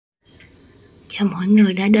chào mọi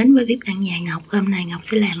người đã đến với bếp ăn nhà Ngọc. Hôm nay Ngọc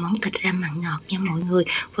sẽ làm món thịt ram mặn ngọt nha mọi người,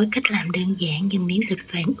 với cách làm đơn giản nhưng miếng thịt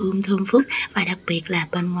vàng ươm thơm phức, và đặc biệt là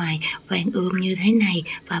bên ngoài vàng ươm như thế này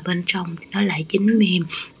và bên trong thì nó lại chín mềm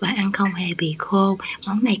và ăn không hề bị khô.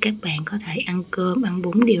 Món này các bạn có thể ăn cơm, ăn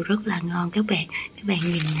bún đều rất là ngon các bạn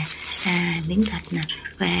nhìn nè, miếng thịt nè,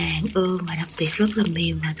 vàng ươm và đặc biệt rất là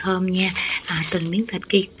mềm và thơm nha. Từng miếng thịt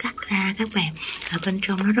khi cắt ra các bạn, ở bên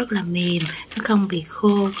trong nó rất là mềm, nó không bị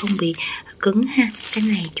khô, không bị cứng ha. Cái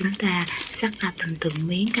này chúng ta cắt ra từng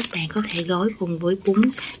miếng, các bạn có thể gói cùng với bún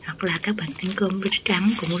hoặc là các bạn ăn cơm với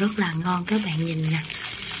trắng cũng rất là ngon. Các bạn nhìn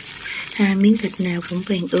nè, miếng thịt nào cũng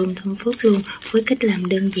vàng ươm thơm phức luôn, với cách làm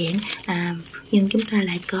đơn giản nhưng chúng ta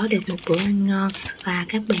lại có được một bữa ăn ngon. Và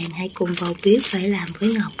các bạn hãy cùng vào bếp để làm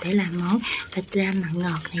với Ngọc để làm món thịt ram mặn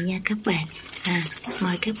ngọt này nha các bạn.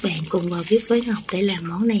 Mời các bạn cùng vào bếp với Ngọc để làm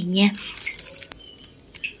món này nha.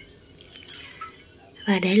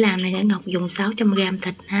 Và để làm này Ngọc dùng 600g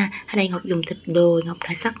thịt ha. Ở đây Ngọc dùng thịt đùi, Ngọc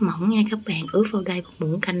đã sắc mỏng nha các bạn. Ướp vào đây 1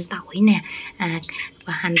 muỗng canh tỏi nè,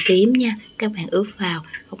 và hành tím nha. Các bạn ướp vào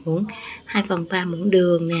 1 muỗng, 2/3 muỗng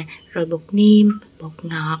đường nè, rồi bột nêm, bột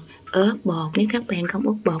ngọt, ớt bột. Nếu các bạn không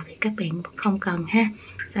ớt bột thì các bạn không cần ha.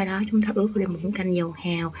 Sau đó chúng ta ướp vào đây 1 muỗng canh dầu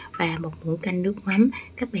hào và 1 muỗng canh nước mắm.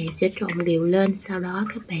 Các bạn sẽ trộn đều lên. Sau đó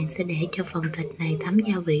các bạn sẽ để cho phần thịt này thấm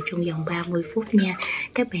gia vị trong vòng 30 phút nha.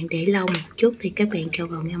 Các bạn để lâu một chút thì các bạn cho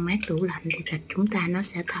vào ngăn mát tủ lạnh thì thịt chúng ta nó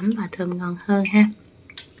sẽ thấm và thơm ngon hơn ha.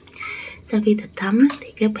 Sau khi thịt thấm thì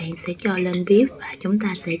các bạn sẽ cho lên bếp và chúng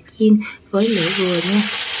ta sẽ chiên với lửa vừa nha.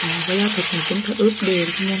 Với đó thịt này chúng ta ướp đều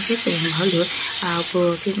nên các bạn mở lửa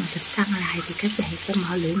vừa. Khi mà thịt săn lại thì các bạn sẽ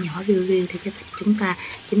mở lửa nhỏ riu để cho thịt chúng ta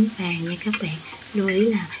chín vàng nha các bạn. Lưu ý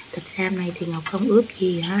là thịt ram này thì Ngọc không ướp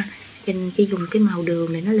gì ha, chỉ dùng cái màu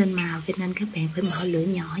đường này nó lên màu, cho nên các bạn phải mở lửa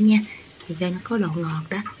nhỏ nha, thì cho nó có độ ngọt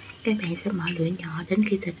đó. Các bạn sẽ mở lửa nhỏ đến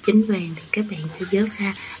khi thịt chín vàng thì các bạn sẽ vớt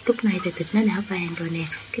ra. Lúc này thì thịt nó đã vàng rồi nè,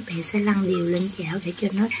 các bạn sẽ lăn đều lên chảo để cho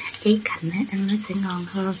nó cháy cạnh, ăn nó sẽ ngon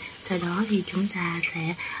hơn. Sau đó thì chúng ta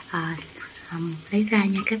sẽ lấy ra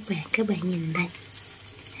nha các bạn. Các bạn nhìn đây,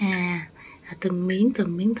 từng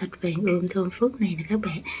miếng thịt vàng ươm thơm phức này nè các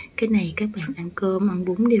bạn. Cái này các bạn ăn cơm, ăn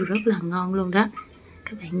bún đều rất là ngon luôn đó.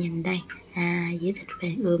 Các bạn nhìn đây, dĩa thịt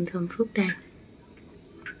vàng ươm thơm phức đây.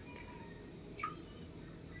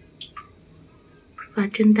 Và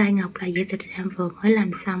trên tay Ngọc là dĩa thịt ram vừa mới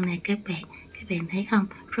làm xong nè các bạn thấy không,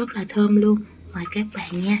 rất là thơm luôn. Mời các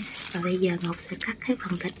bạn nha. Và bây giờ Ngọc sẽ cắt cái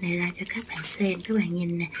phần thịt này ra cho các bạn xem. Các bạn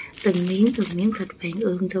nhìn nè, từng miếng thịt vàng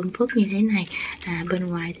ươm thơm phức như thế này. Bên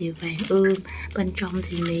ngoài thì vàng ươm, bên trong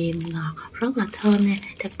thì mềm ngọt, rất là thơm nè.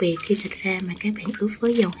 Đặc biệt khi thịt ram mà các bạn ướp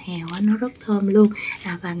với dầu hào nó rất thơm luôn.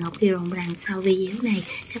 Và Ngọc hy vọng rằng sau video này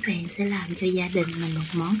các bạn sẽ làm cho gia đình mình một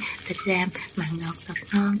món thịt ram mặn ngọt thật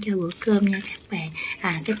ngon cho bữa cơm nha các bạn.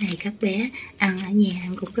 Cái này các bé ăn ở nhà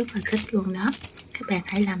ăn cũng rất là thích luôn đó. Các bạn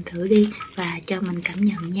hãy làm thử đi và cho mình cảm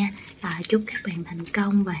nhận nha. Chúc các bạn thành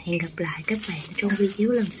công và hẹn gặp lại các bạn trong video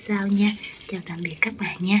lần sau nha. Chào tạm biệt các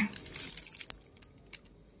bạn nha.